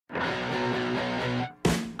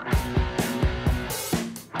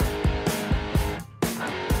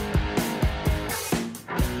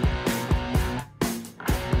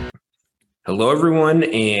Hello, everyone,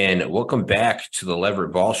 and welcome back to the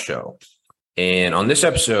Leverett Ball Show. And on this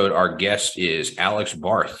episode, our guest is Alex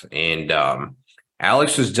Barth. And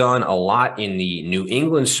Alex has done a lot in the New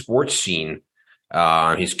England sports scene.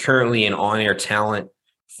 He's currently an on-air talent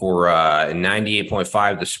for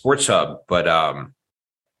 98.5, the Sports Hub. But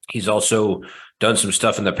he's also done some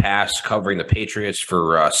stuff in the past covering the Patriots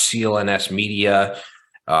for CLNS Media.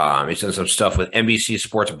 He's done some stuff with NBC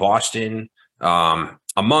Sports Boston.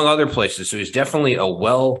 Among other places. So he's definitely a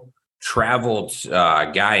well-traveled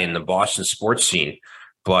guy in the Boston sports scene.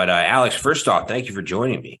 But Alex, first off, thank you for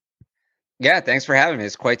joining me. Yeah, thanks for having me.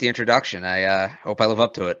 It's quite the introduction. I hope I live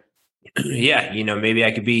up to it. Yeah, maybe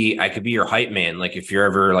I could be your hype man. Like if you're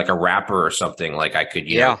ever like a rapper or something, like I could,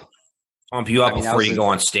 pump you up before you go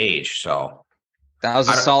on stage. So that was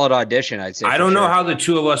a solid audition, I'd say. I don't know how the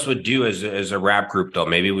two of us would do as a rap group, though.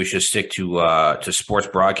 Maybe we should stick to sports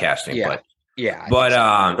broadcasting. Yeah. But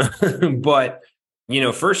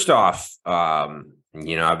first off,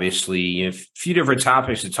 obviously a few different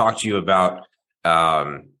topics to talk to you about.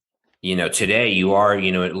 Today you are,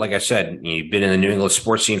 like I said, you've been in the New England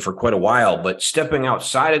sports scene for quite a while, but stepping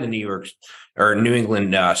outside of the New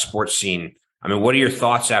England sports scene. I mean, what are your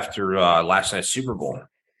thoughts after last night's Super Bowl?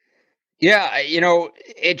 Yeah,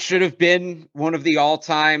 it should have been one of the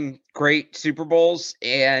all-time great Super Bowls,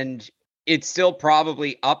 and it's still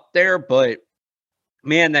probably up there, but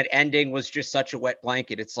man, that ending was just such a wet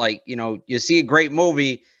blanket. It's like, you see a great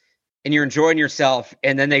movie and you're enjoying yourself,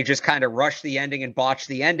 and then they just kind of rush the ending and botch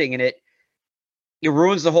the ending, and it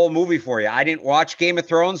ruins the whole movie for you. I didn't watch Game of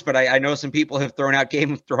Thrones, but I know some people have thrown out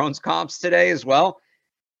Game of Thrones comps today as well.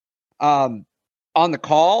 On the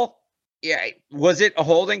call, yeah, was it a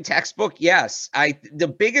holding textbook? Yes. The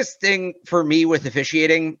biggest thing for me with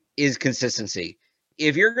officiating is consistency.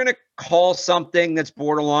 If you're going to call something that's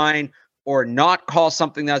borderline or not call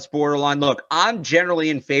something that's borderline, look, I'm generally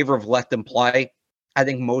in favor of let them play. I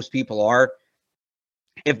think most people are.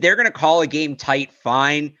 If they're going to call a game tight,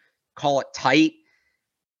 fine, call it tight.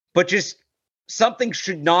 But just something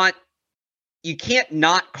should not, you can't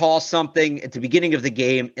not call something at the beginning of the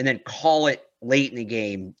game and then call it late in the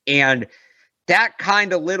game. And that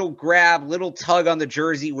kind of little grab, little tug on the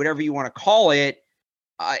jersey, whatever you want to call it,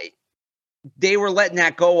 they were letting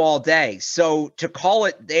that go all day. So to call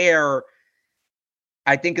it there,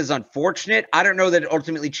 I think is unfortunate. I don't know that it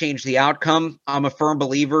ultimately changed the outcome. I'm a firm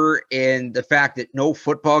believer in the fact that no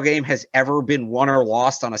football game has ever been won or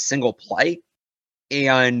lost on a single play.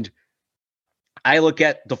 And I look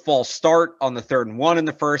at the false start on the 3rd and 1 in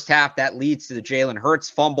the first half. That leads to the Jalen Hurts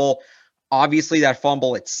fumble. Obviously, that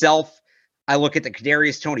fumble itself. I look at the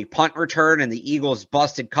Kadarius Toney punt return and the Eagles'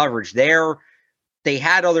 busted coverage there. They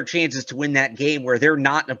had other chances to win that game where they're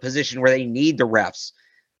not in a position where they need the refs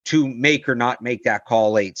to make or not make that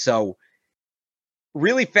call late. So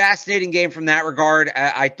really fascinating game from that regard.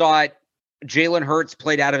 I thought Jalen Hurts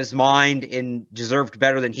played out of his mind and deserved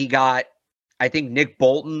better than he got. I think Nick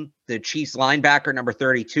Bolton, the Chiefs linebacker, number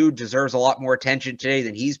 32, deserves a lot more attention today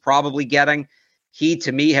than he's probably getting. He,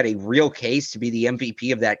 to me, had a real case to be the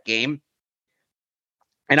MVP of that game.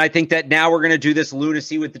 And I think that now we're going to do this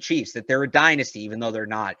lunacy with the Chiefs, that they're a dynasty, even though they're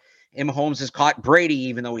not. And Mahomes has caught Brady,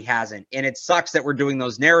 even though he hasn't. And it sucks that we're doing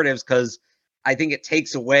those narratives because I think it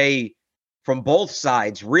takes away from both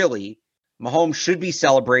sides, really. Mahomes should be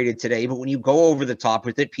celebrated today, but when you go over the top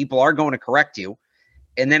with it, people are going to correct you.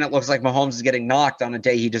 And then it looks like Mahomes is getting knocked on a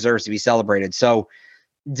day he deserves to be celebrated. So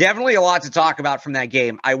definitely a lot to talk about from that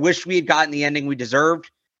game. I wish we had gotten the ending we deserved,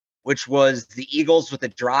 which was the Eagles with a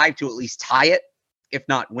drive to at least tie it, if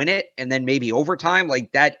not win it, and then maybe overtime.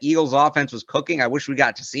 Like that Eagles offense was cooking. I wish we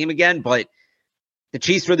got to see him again, but the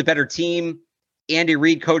Chiefs were the better team. Andy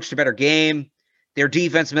Reid coached a better game. Their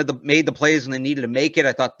defense made the plays when they needed to make it.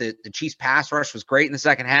 I thought the Chiefs pass rush was great in the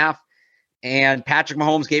second half, and Patrick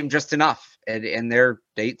Mahomes gave them just enough. And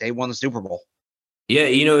they won the Super Bowl. Yeah,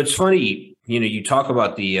 it's funny, you talk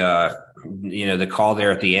about the the call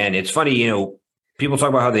there at the end. It's funny, people talk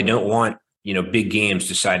about how they don't want, big games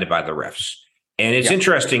decided by the refs. And it's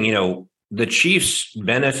interesting, the Chiefs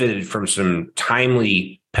benefited from some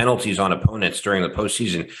timely penalties on opponents during the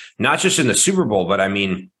postseason, not just in the Super Bowl, but I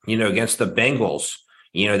mean, against the Bengals,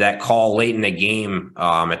 that call late in the game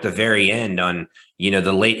at the very end on,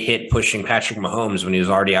 the late hit pushing Patrick Mahomes when he was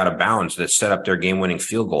already out of bounds that set up their game-winning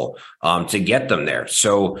field goal to get them there.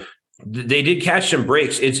 So they did catch some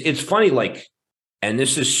breaks. It's funny, and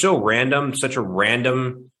this is so random, such a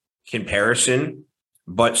random comparison,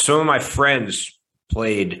 but some of my friends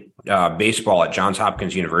played baseball at Johns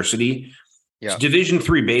Hopkins University. Yeah. It's Division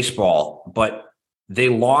III baseball, but they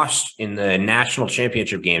lost in the national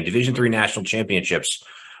championship game, Division III national championships,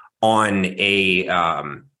 on a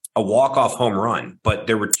walk-off home run, but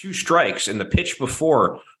there were 2 strikes, and the pitch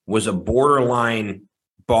before was a borderline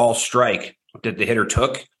ball strike that the hitter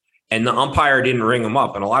took, and the umpire didn't ring him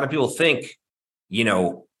up. And a lot of people think,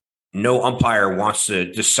 no umpire wants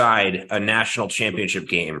to decide a national championship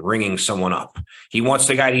game ringing someone up. He wants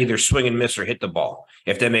the guy to either swing and miss or hit the ball,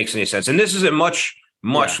 if that makes any sense. And this is a much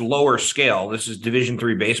lower scale. This is Division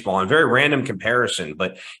III baseball, and very random comparison.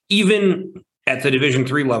 But even at the Division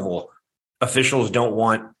III level, officials don't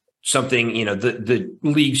want something, the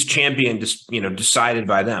league's champion, decided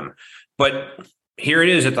by them. But here it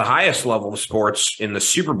is at the highest level of sports in the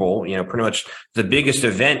Super Bowl, pretty much the biggest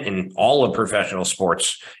event in all of professional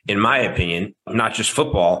sports, in my opinion, not just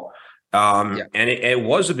football. And it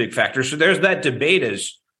was a big factor. So there's that debate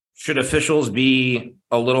as, should officials be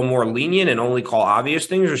a little more lenient and only call obvious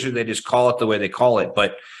things, or should they just call it the way they call it?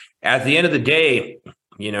 But at the end of the day,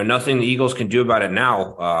 nothing the Eagles can do about it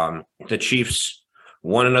now. The Chiefs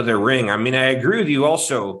won another ring. I mean, I agree with you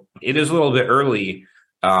also. It is a little bit early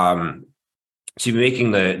to be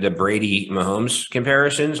making the Brady Mahomes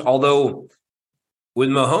comparisons. Although with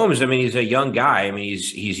Mahomes, I mean, he's a young guy. I mean,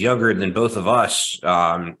 he's younger than both of us.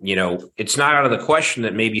 It's not out of the question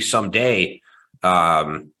that maybe someday,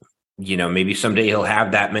 he'll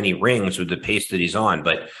have that many rings with the pace that he's on.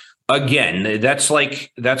 But again, that's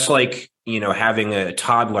like having a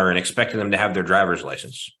toddler and expecting them to have their driver's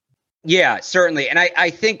license. Yeah, certainly. And I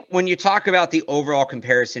think when you talk about the overall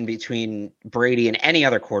comparison between Brady and any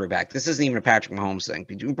other quarterback, this isn't even a Patrick Mahomes thing,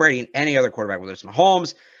 between Brady and any other quarterback, whether it's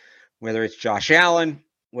Mahomes, whether it's Josh Allen,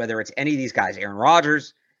 whether it's any of these guys, Aaron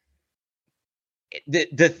Rodgers,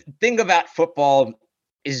 the thing about football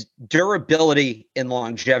is durability and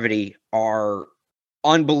longevity are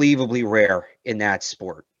unbelievably rare in that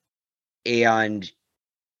sport. And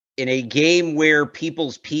in a game where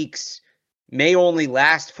people's peaks may only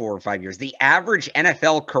last 4 or 5 years, the average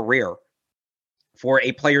NFL career for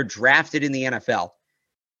a player drafted in the NFL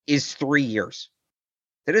is 3 years.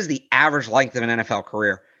 That is the average length of an NFL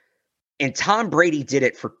career. And Tom Brady did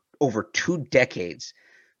it for over 2 decades.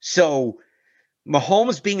 So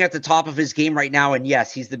Mahomes being at the top of his game right now, and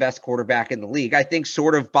yes, he's the best quarterback in the league, I think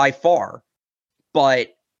sort of by far.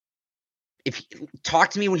 But if talk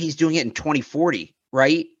to me when he's doing it in 2040,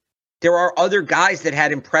 right? There are other guys that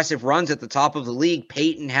had impressive runs at the top of the league.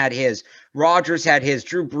 Peyton had his. Rodgers had his.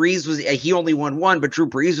 Drew Brees he only won 1, but Drew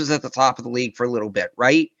Brees was at the top of the league for a little bit,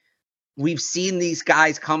 right? We've seen these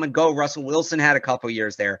guys come and go. Russell Wilson had a couple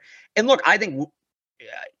years there. And look, I think,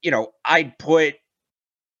 I'd put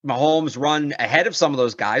Mahomes' run ahead of some of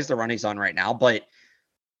those guys, the run he's on right now, but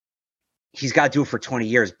he's got to do it for 20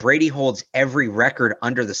 years. Brady holds every record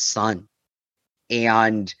under the sun.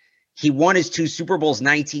 And he won his 2 Super Bowls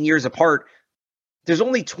 19 years apart. There's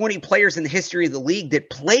only 20 players in the history of the league that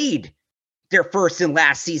played their first and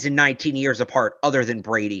last season 19 years apart other than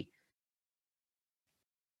Brady.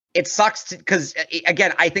 It sucks because,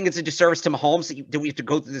 again, I think it's a disservice to Mahomes that we have to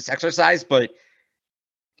go through this exercise, but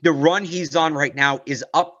the run he's on right now is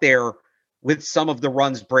up there with some of the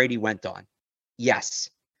runs Brady went on. Yes.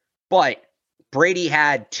 But Brady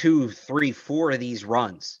had 2, 3, 4 of these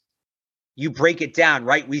runs. You break it down,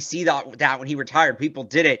 right? We see that when he retired, people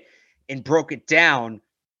did it and broke it down,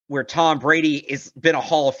 where Tom Brady has been a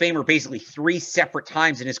Hall of Famer basically 3 separate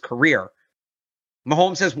times in his career.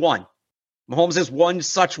 Mahomes has 1. Mahomes has 1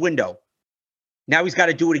 such window. Now he's got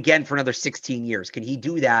to do it again for another 16 years. Can he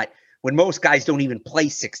do that when most guys don't even play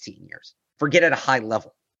 16 years? Forget at a high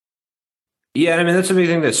level. Yeah, I mean, that's the big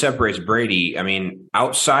thing that separates Brady. I mean,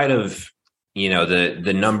 outside of,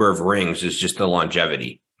 the number of rings is just the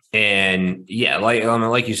longevity. And yeah,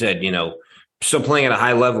 like you said, still playing at a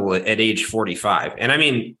high level at age 45. And I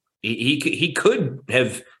mean, he could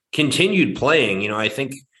have continued playing. I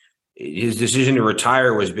think his decision to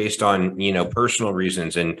retire was based on, personal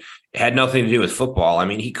reasons and had nothing to do with football. I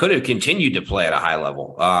mean, he could have continued to play at a high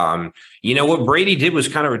level. What Brady did was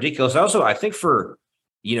kind of ridiculous. Also, I think for,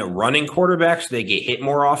 running quarterbacks, they get hit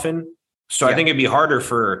more often. So I think it'd be harder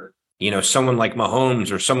for, someone like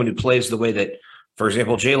Mahomes or someone who plays the way that, for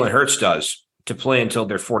example, Jalen Hurts does, to play until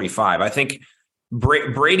they're 45. I think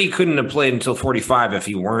Brady couldn't have played until 45 if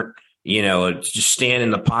he weren't, just stand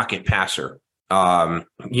in the pocket passer. And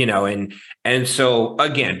so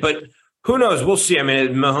again, but who knows? We'll see. I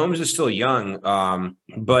mean, Mahomes is still young,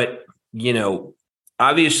 but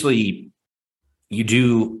obviously you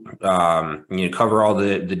do cover all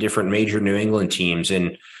the different major New England teams,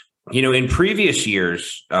 and in previous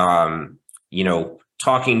years,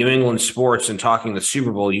 talking New England sports and talking the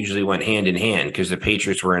Super Bowl usually went hand in hand because the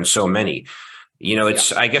Patriots were in so many.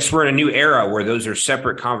 I guess we're in a new era where those are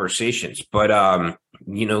separate conversations. But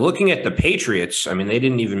looking at the Patriots, I mean, they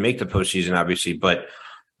didn't even make the postseason, obviously, but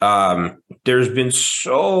there's been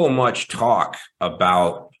so much talk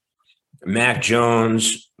about Mac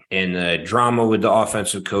Jones and the drama with the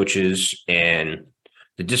offensive coaches and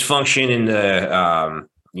the dysfunction in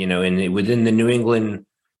the within the New England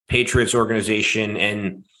Patriots organization.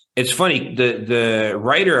 And it's funny, the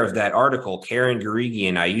writer of that article, Karen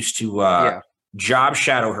Guregian, I used to job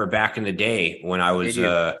shadow her back in the day when I was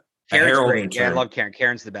a Herald great. intern. Yeah, I love Karen.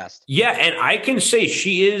 Karen's the best. Yeah, and I can say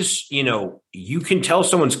she is, you can tell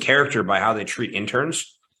someone's character by how they treat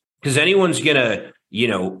interns, because anyone's going to,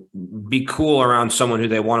 be cool around someone who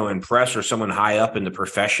they want to impress or someone high up in the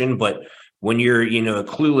profession. But when you're, a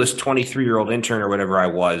clueless 23-year-old intern or whatever I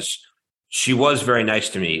was, she was very nice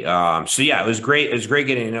to me. So yeah, it was great. It was great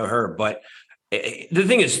getting to know her. But the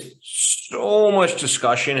thing is, so much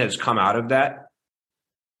discussion has come out of that.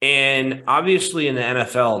 And obviously in the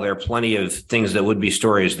NFL, there are plenty of things that would be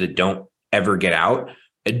stories that don't ever get out.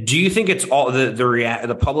 Do you think it's all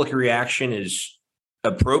the public reaction is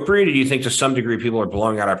appropriate, or do you think to some degree people are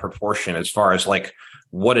blowing out of proportion as far as like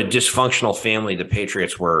what a dysfunctional family the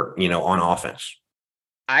Patriots were, on offense?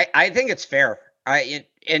 I think it's fair. And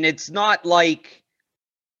it's not like,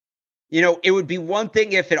 it would be one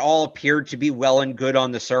thing if it all appeared to be well and good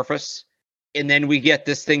on the surface, and then we get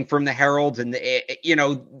this thing from the Herald, and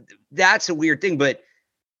that's a weird thing. But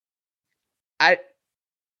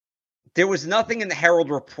there was nothing in the Herald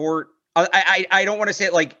report. I don't want to say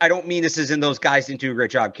it like, I don't mean this as in those guys didn't do a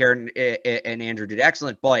great job. Karen and Andrew did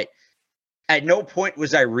excellent, but at no point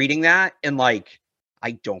was I reading that and like,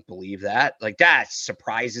 I don't believe that. Like, that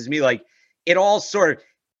surprises me. Like, it all sort of,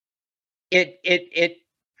 it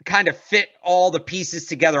kind of fit all the pieces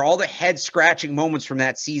together, all the head scratching moments from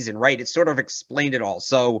that season, right? It sort of explained it all.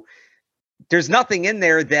 So there's nothing in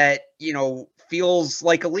there that, feels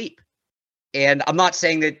like a leap. And I'm not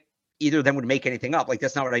saying that either of them would make anything up. Like,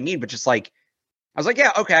 that's not what I mean, but just like, I was like,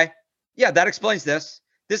 yeah, okay. Yeah, that explains this.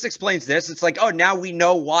 This explains this. It's like, oh, now we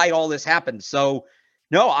know why all this happened. So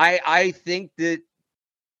no, I think that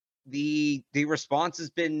the response has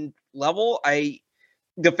been level.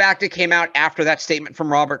 The fact it came out after that statement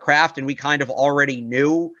from Robert Kraft, and we kind of already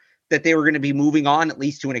knew that they were going to be moving on, at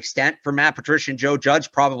least to an extent, for Matt Patricia and Joe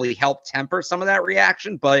Judge, probably helped temper some of that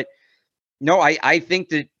reaction. But no, I think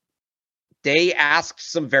that they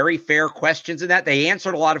asked some very fair questions in that. They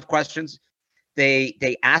answered a lot of questions.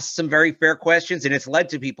 They asked some very fair questions, and it's led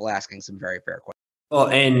to people asking some very fair questions. Well,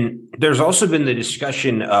 and there's also been the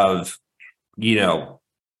discussion of,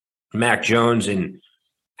 Mac Jones and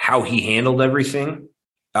how he handled everything.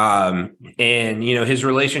 And, his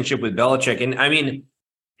relationship with Belichick. And I mean,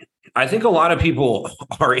 I think a lot of people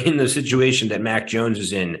are in the situation that Mac Jones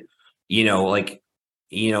is in,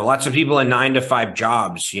 lots of people in 9-to-5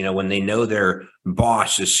 jobs, when they know their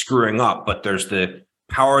boss is screwing up, but there's the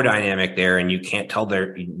power dynamic there and you can't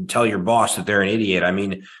tell your boss that they're an idiot. I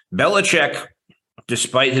mean, Belichick,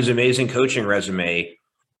 despite his amazing coaching resume,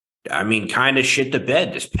 I mean, kind of shit the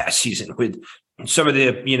bed this past season with some of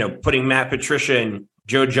the, putting Matt Patricia and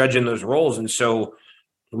Joe Judge in those roles. And so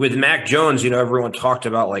with Mac Jones, everyone talked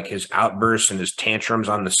about like his outbursts and his tantrums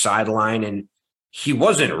on the sideline, and he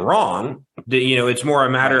wasn't wrong. It's more a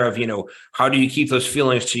matter of, how do you keep those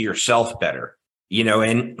feelings to yourself better,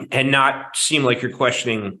 and not seem like you're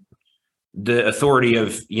questioning the authority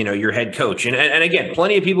of, your head coach. And again,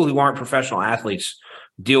 plenty of people who aren't professional athletes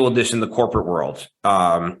deal with this in the corporate world,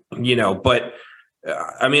 but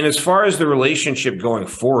I mean, as far as the relationship going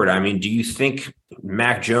forward, I mean, do you think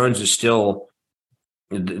Mac Jones is still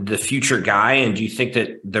the future guy? And do you think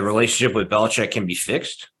that the relationship with Belichick can be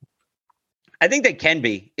fixed? I think they can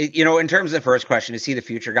be. In terms of the first question, is he the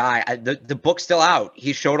future guy? The book's still out.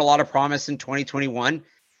 He showed a lot of promise in 2021.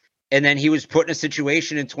 And then he was put in a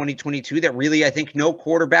situation in 2022 that really, I think, no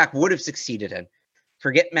quarterback would have succeeded in.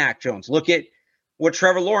 Forget Mac Jones. Look at what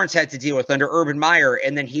Trevor Lawrence had to deal with under Urban Meyer.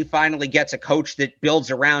 And then he finally gets a coach that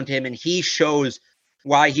builds around him, and he shows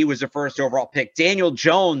why he was the first overall pick. Daniel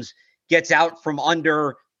Jones gets out from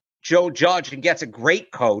under Joe Judge and gets a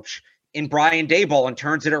great coach in Brian Daboll and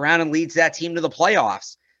turns it around and leads that team to the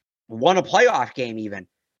playoffs. Won a playoff game even.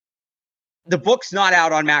 The book's not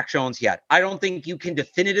out on Mac Jones yet. I don't think you can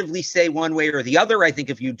definitively say one way or the other. I think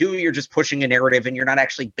if you do, you're just pushing a narrative and you're not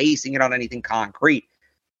actually basing it on anything concrete.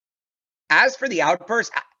 As for the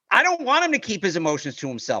outburst, I don't want him to keep his emotions to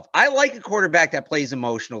himself. I like a quarterback that plays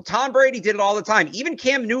emotional. Tom Brady did it all the time. Even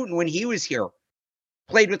Cam Newton, when he was here,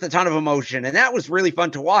 played with a ton of emotion, and that was really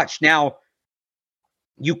fun to watch. Now,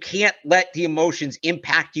 you can't let the emotions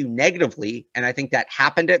impact you negatively, and I think that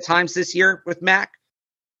happened at times this year with Mac.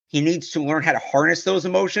 He needs to learn how to harness those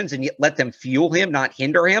emotions and let them fuel him, not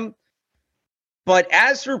hinder him. But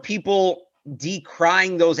as for people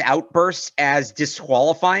decrying those outbursts as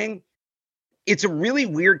disqualifying, it's a really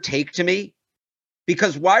weird take to me,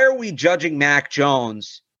 because why are we judging Mac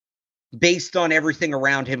Jones based on everything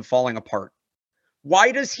around him falling apart?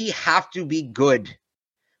 Why does he have to be good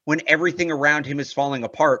when everything around him is falling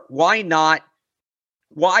apart? Why not?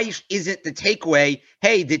 Why isn't the takeaway,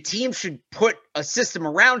 hey, the team should put a system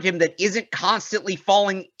around him that isn't constantly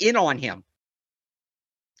falling in on him?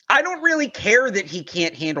 I don't really care that he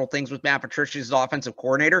can't handle things with Matt Patricia as offensive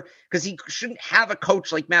coordinator, because he shouldn't have a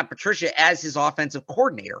coach like Matt Patricia as his offensive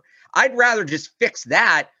coordinator. I'd rather just fix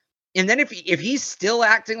that. And then if he's still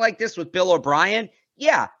acting like this with Bill O'Brien,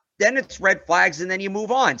 yeah, then it's red flags and then you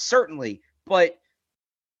move on, certainly. But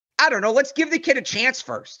I don't know. Let's give the kid a chance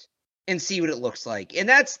first and see what it looks like. And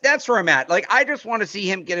that's where I'm at. Like, I just want to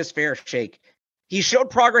see him get his fair shake. He showed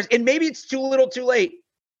progress, and maybe it's too little too late.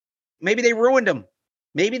 Maybe they ruined him.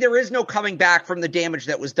 Maybe there is no coming back from the damage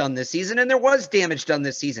that was done this season, and there was damage done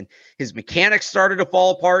this season. His mechanics started to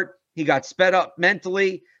fall apart. He got sped up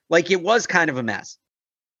mentally. Like, it was kind of a mess.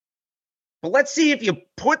 But let's see if you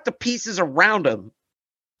put the pieces around him,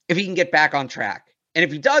 if he can get back on track. And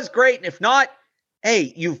if he does, great. And if not,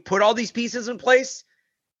 hey, you've put all these pieces in place.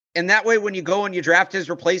 And that way, when you go and you draft his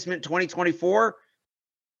replacement in 2024,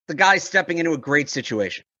 the guy's stepping into a great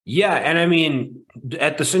situation. Yeah. And I mean,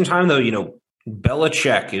 at the same time, though,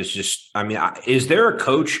 Belichick is just, is there a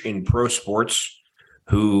coach in pro sports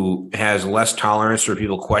who has less tolerance for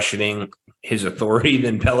people questioning his authority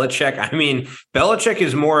than Belichick? I mean, Belichick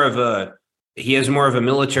is he has more of a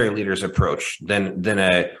military leader's approach than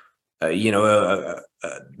the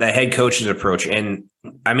head coach's approach. And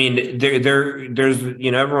I mean, there's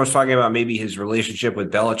everyone's talking about maybe his relationship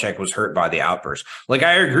with Belichick was hurt by the outburst. Like,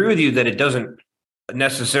 I agree with you that it doesn't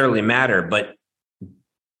necessarily matter, but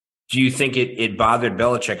do you think it bothered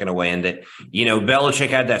Belichick in a way? And that, Belichick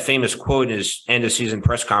had that famous quote in his end of season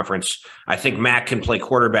press conference, I think Mac can play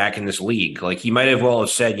quarterback in this league. Like, he might have well have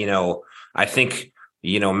said, I think,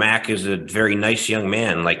 Mac is a very nice young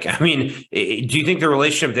man. Like, I mean, do you think the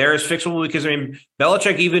relationship there is fixable? Because,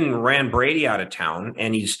 Belichick even ran Brady out of town,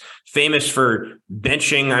 and he's famous for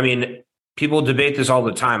benching. I mean, people debate this all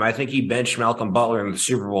the time. I think he benched Malcolm Butler in the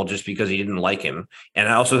Super Bowl just because he didn't like him. And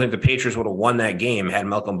I also think the Patriots would have won that game had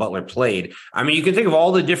Malcolm Butler played. I mean, you can think of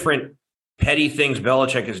all the different petty things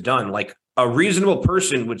Belichick has done. Like, a reasonable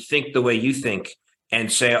person would think the way you think and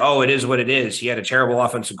say, oh, it is what it is. He had a terrible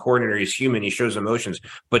offensive coordinator. He's human. He shows emotions.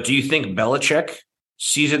 But do you think Belichick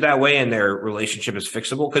sees it that way and their relationship is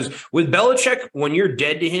fixable? Because with Belichick, when you're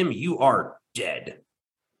dead to him, you are dead.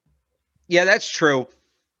 Yeah, that's true.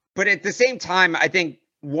 But at the same time, I think,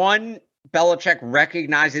 one, Belichick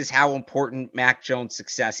recognizes how important Mac Jones'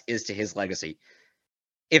 success is to his legacy.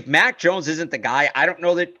 If Mac Jones isn't the guy, I don't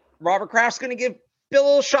know that Robert Kraft's going to give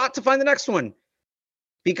Bill a shot to find the next one.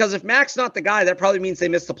 Because if Mac's not the guy, that probably means they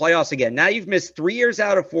miss the playoffs again. Now you've missed 3 years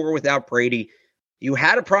out of 4 without Brady. You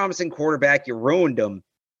had a promising quarterback. You ruined him.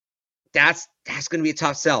 That's going to be a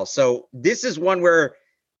tough sell. So this is one where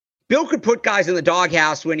Bill could put guys in the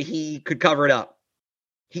doghouse when he could cover it up.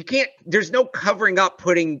 He can't, there's no covering up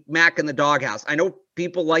putting Mac in the doghouse. I know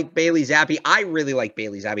people like Bailey Zappi. I really like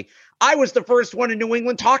Bailey Zappi. I was the first one in New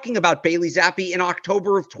England talking about Bailey Zappi in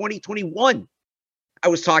October of 2021. I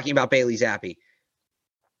was talking about Bailey Zappi.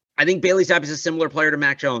 I think Bailey Zappi is a similar player to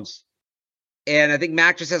Mac Jones. And I think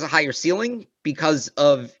Mac just has a higher ceiling because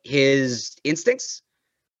of his instincts.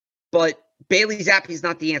 But Bailey Zappi is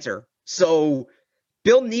not the answer. So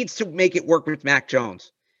Bill needs to make it work with Mac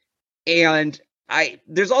Jones. And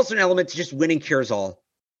there's also an element to just winning cures all.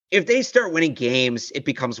 If they start winning games, it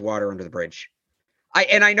becomes water under the bridge.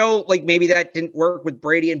 I know, like, maybe that didn't work with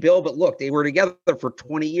Brady and Bill, but look, they were together for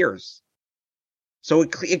 20 years. So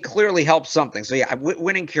it clearly helps something. So yeah,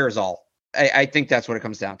 winning cures all. I think that's what it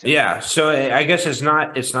comes down to. Yeah. So I guess it's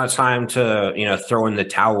not time to, throw in the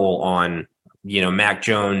towel on, Mac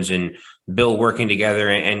Jones and Bill working together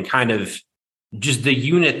and kind of just the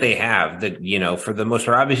unit they have that, for the most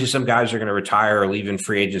part, obviously some guys are going to retire or leave in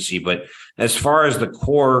free agency, but as far as the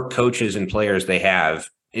core coaches and players they have,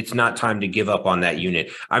 it's not time to give up on that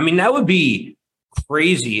unit. I mean, that would be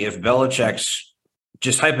crazy if Belichick's,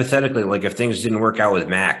 just hypothetically, like if things didn't work out with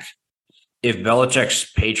Mac, if Belichick's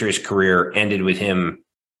Patriots career ended with him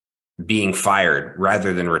being fired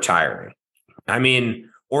rather than retiring. I mean,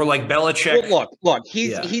 or like Belichick. Well, look,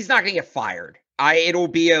 he's not going to get fired. It'll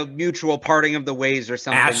be a mutual parting of the ways or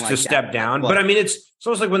something asked to step down. But I mean, it's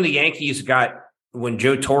almost like when the Yankees when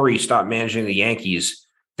Joe Torre stopped managing the Yankees,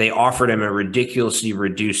 they offered him a ridiculously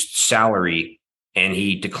reduced salary and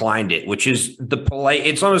he declined it, which is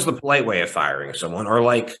it's almost the polite way of firing someone, or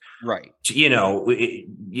like, right.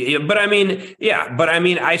 But I mean,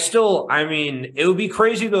 it would be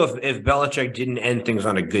crazy though if Belichick didn't end things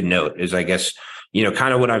on a good note, is I guess,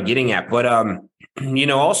 kind of what I'm getting at. But,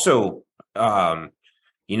 also,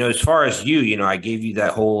 as far as I gave you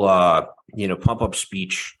that whole, pump up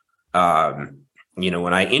speech, when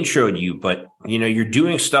I introed you, but, you're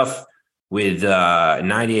doing stuff with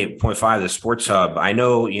 98.5, the Sports Hub. I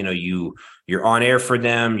know, you're on air for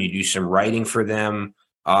them. You do some writing for them.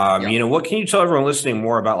 What can you tell everyone listening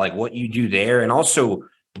more about like what you do there? And also,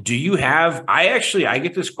 do you have, I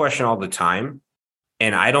get this question all the time,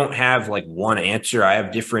 and I don't have like one answer. I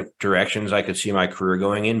have different directions I could see my career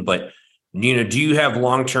going in, but do you have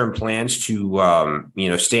long-term plans to,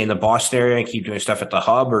 stay in the Boston area and keep doing stuff at the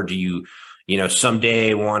Hub? Or do you,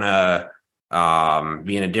 someday want to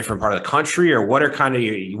be in a different part of the country? Or what do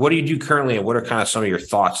you do currently? And what are kind of some of your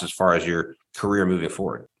thoughts as far as your career moving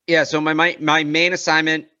forward? Yeah, so my main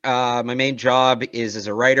assignment, my main job is as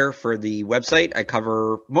a writer for the website. I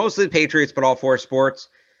cover mostly the Patriots, but all four sports.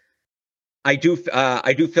 I do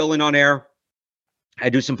fill in on air. I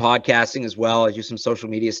do some podcasting as well. I do some social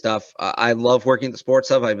media stuff. I love working at the Sports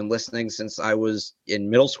Hub. I've been listening since I was in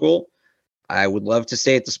middle school. I would love to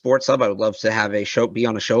stay at the Sports Hub. I would love to have be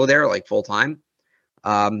on a show there, like full time.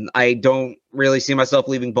 I don't really see myself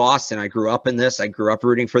leaving Boston. I grew up in this. I grew up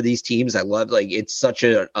rooting for these teams. I love, it's such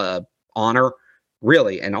a honor,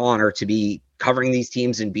 really an honor to be covering these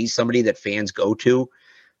teams and be somebody that fans go to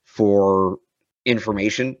for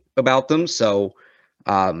information about them. So,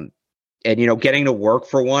 getting to work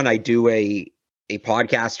for one, I do a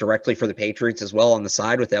podcast directly for the Patriots as well on the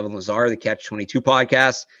side with Evan Lazar, the Catch 22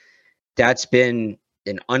 podcast. That's been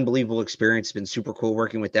an unbelievable experience. It's been super cool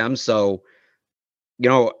working with them. So,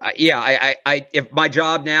 if my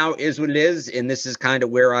job now is what it is, and this is kind of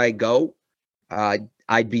where I go,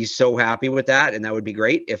 I'd be so happy with that. And that would be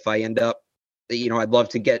great if I end up, I'd love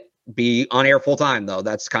to be on air full time though.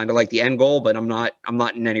 That's kind of like the end goal, but I'm not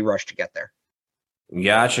in any rush to get there.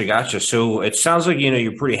 Gotcha. So it sounds like,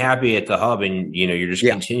 you're pretty happy at the Hub, and, you're just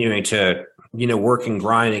continuing to, work and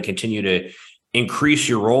grind and continue to increase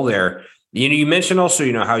your role there. You mentioned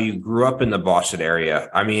also, how you grew up in the Boston area.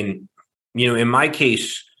 I mean, in my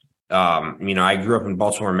case, I grew up in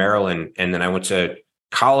Baltimore, Maryland, and then I went to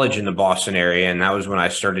college in the Boston area. And that was when I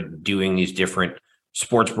started doing these different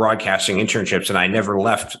sports broadcasting internships. And I never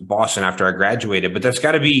left Boston after I graduated, but that's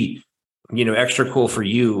got to be, extra cool for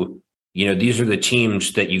you. These are the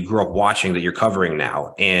teams that you grew up watching that you're covering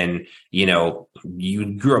now. And,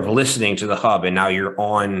 you grew up listening to the Hub, and now you're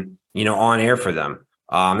on air for them.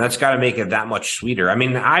 That's got to make it that much sweeter. I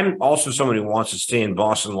mean, I'm also someone who wants to stay in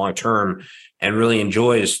Boston long term and really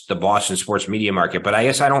enjoys the Boston sports media market. But I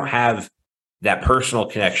guess I don't have that personal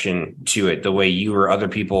connection to it the way you or other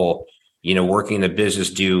people, working in the business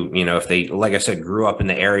do. If they, like I said, grew up in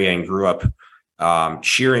the area and grew up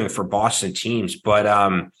cheering for Boston teams. But,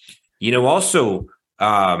 also,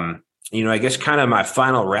 I guess kind of my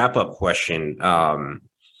final wrap up question,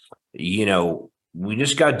 we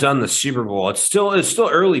just got done the Super Bowl. It's still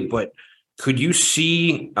early, but could you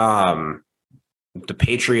see the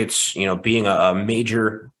Patriots, being a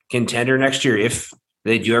major contender next year if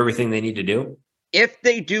they do everything they need to do? If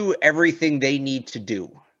they do everything they need to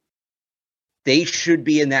do, they should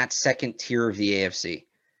be in that second tier of the AFC.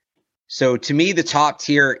 So to me, the top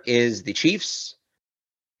tier is the Chiefs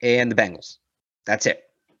and the Bengals. That's it.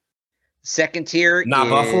 Second tier Not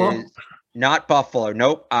Buffalo? Not Buffalo.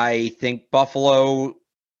 Nope. I think Buffalo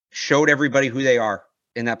showed everybody who they are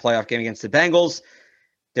in that playoff game against the Bengals.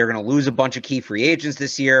 They're going to lose a bunch of key free agents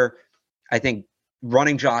this year. I think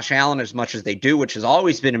running Josh Allen as much as they do, which has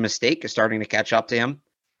always been a mistake, is starting to catch up to him.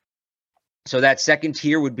 So that second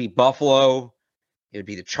tier would be Buffalo. It would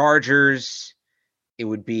be the Chargers. It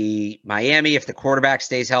would be Miami if the quarterback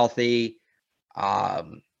stays healthy.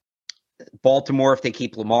 Baltimore if they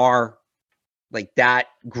keep Lamar. Like that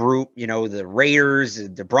group, the Raiders,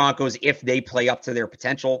 the Broncos, if they play up to their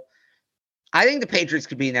potential. I think the Patriots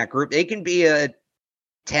could be in that group. They can be a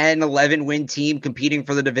 10, 11 win team competing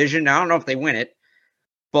for the division. I don't know if they win it,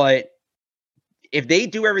 but if they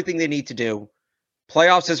do everything they need to do,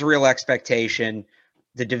 playoffs is a real expectation.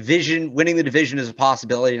 Winning the division is a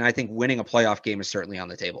possibility, and I think winning a playoff game is certainly on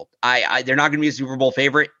the table. They're not going to be a Super Bowl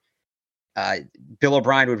favorite. Bill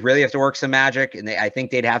O'Brien would really have to work some magic, and I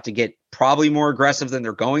think they'd have to get probably more aggressive than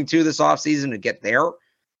they're going to this offseason to get there.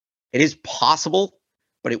 It is possible,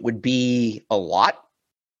 but it would be a lot.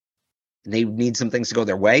 They need some things to go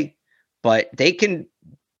their way, but they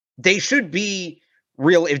should be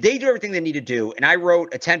if they do everything they need to do, and I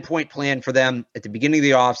wrote a 10-point plan for them at the beginning of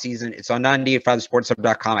the offseason. It's on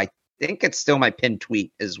 985thesportshub.com. I think it's still my pinned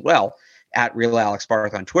tweet as well, at Real Alex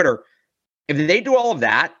Barth on Twitter. If they do all of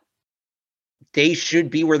that, they should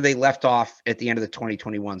be where they left off at the end of the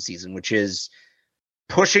 2021 season, which is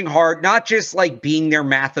pushing hard, not just like being there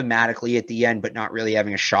mathematically at the end, but not really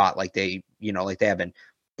having a shot like they have been.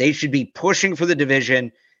 They should be pushing for the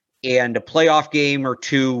division, and a playoff game or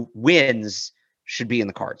 2 wins should be in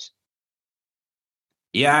the cards.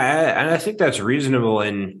 Yeah, and I think that's reasonable.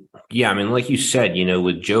 And yeah, I mean, like you said,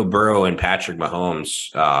 with Joe Burrow and Patrick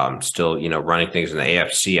Mahomes still, running things in the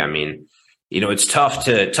AFC, I mean, it's tough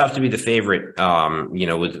to be the favorite,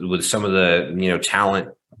 with some of the, talent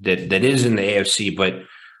that is in the AFC. But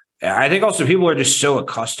I think also people are just so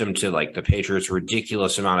accustomed to like the Patriots'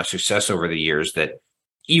 ridiculous amount of success over the years that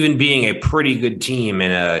even being a pretty good team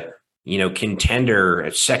and a, contender,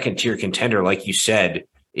 a second tier contender, like you said,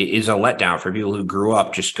 is a letdown for people who grew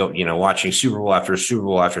up just watching Super Bowl after Super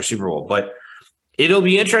Bowl after Super Bowl. But it'll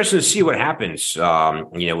be interesting to see what happens,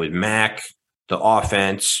 with Mac, the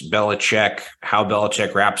offense, Belichick, how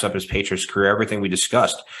Belichick wraps up his Patriots career, everything we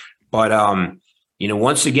discussed. But,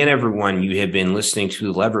 once again, everyone, you have been listening to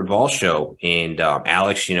the Leverett Ball Show. And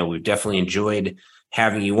Alex, we've definitely enjoyed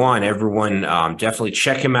having you on. Everyone, definitely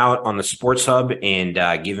check him out on the Sports Hub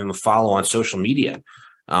and give him a follow on social media.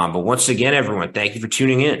 But once again, everyone, thank you for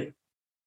tuning in.